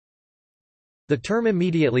The term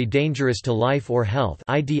immediately dangerous to life or health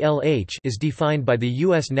 (IDLH) is defined by the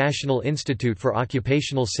U.S. National Institute for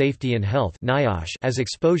Occupational Safety and Health (NIOSH) as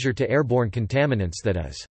exposure to airborne contaminants that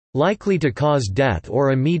is likely to cause death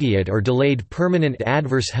or immediate or delayed permanent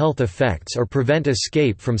adverse health effects or prevent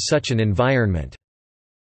escape from such an environment.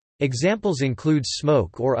 Examples include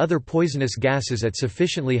smoke or other poisonous gases at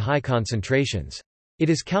sufficiently high concentrations. It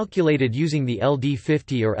is calculated using the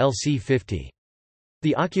LD50 or LC50.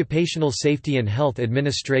 The Occupational Safety and Health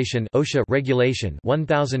Administration (OSHA) regulation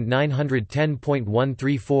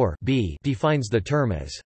 1910.134b defines the term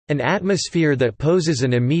as an atmosphere that poses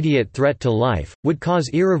an immediate threat to life, would cause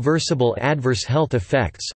irreversible adverse health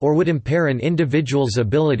effects, or would impair an individual's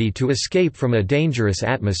ability to escape from a dangerous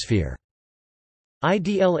atmosphere.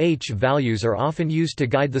 IDLH values are often used to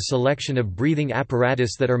guide the selection of breathing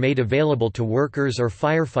apparatus that are made available to workers or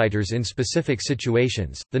firefighters in specific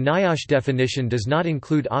situations. The NIOSH definition does not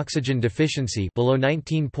include oxygen deficiency below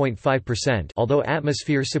 19.5%, although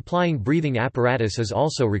atmosphere supplying breathing apparatus is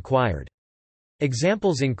also required.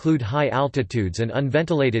 Examples include high altitudes and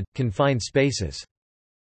unventilated, confined spaces.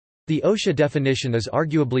 The OSHA definition is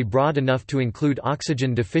arguably broad enough to include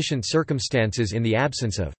oxygen-deficient circumstances in the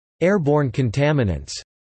absence of airborne contaminants,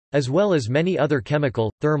 as well as many other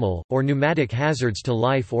chemical, thermal, or pneumatic hazards to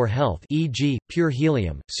life or health, e.g., pure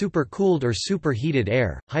helium, supercooled or superheated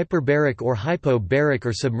air, hyperbaric or hypobaric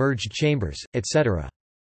or submerged chambers, etc.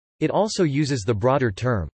 It also uses the broader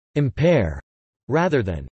term, impair, rather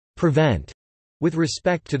than prevent, with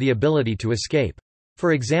respect to the ability to escape.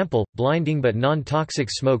 For example, blinding but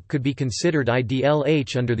non-toxic smoke could be considered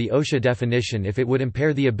IDLH under the OSHA definition if it would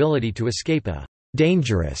impair the ability to escape a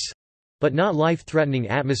dangerous, but not life-threatening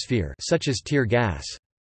atmosphere such as tear gas.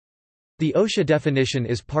 The OSHA definition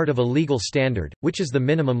is part of a legal standard, which is the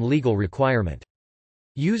minimum legal requirement.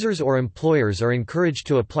 Users or employers are encouraged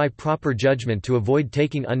to apply proper judgment to avoid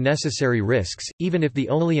taking unnecessary risks, even if the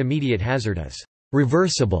only immediate hazard is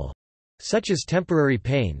reversible, such as temporary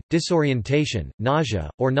pain, disorientation, nausea,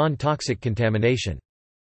 or non-toxic contamination.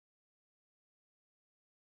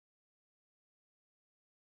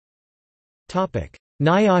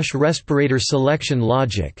 NIOSH respirator selection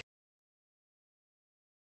logic.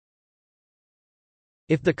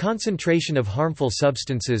 If the concentration of harmful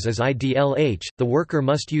substances is IDLH, the worker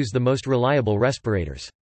must use the most reliable respirators.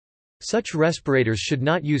 Such respirators should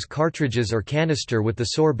not use cartridges or canister with the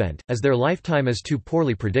sorbent, as their lifetime is too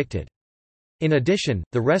poorly predicted. In addition,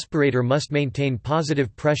 the respirator must maintain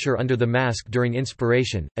positive pressure under the mask during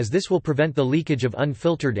inspiration, as this will prevent the leakage of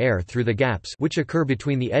unfiltered air through the gaps which occur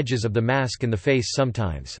between the edges of the mask and the face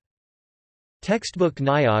sometimes. Textbook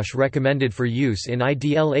NIOSH recommended for use in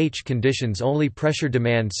IDLH conditions only pressure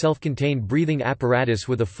demand self-contained breathing apparatus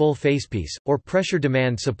with a full facepiece, or pressure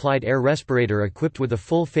demand supplied air respirator equipped with a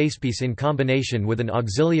full facepiece in combination with an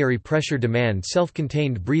auxiliary pressure demand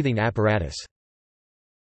self-contained breathing apparatus.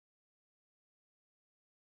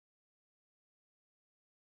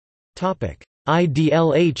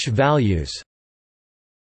 IDLH values.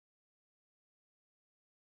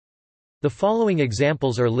 The following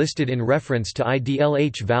examples are listed in reference to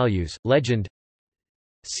IDLH values. Legend.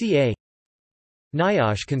 Ca.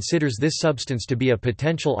 NIOSH considers this substance to be a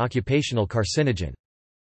potential occupational carcinogen.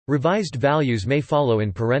 Revised values may follow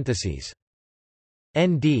in parentheses.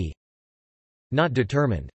 Nd. Not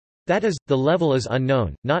determined. That is, the level is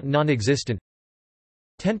unknown, not non-existent.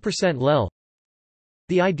 10% LEL.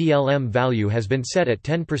 The IDLM value has been set at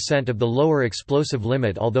 10% of the lower explosive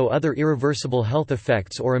limit, although other irreversible health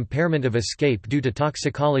effects or impairment of escape due to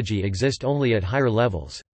toxicology exist only at higher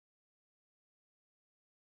levels.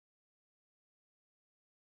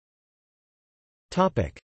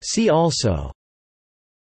 See also: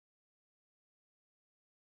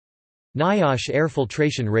 NIOSH air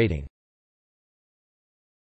filtration rating.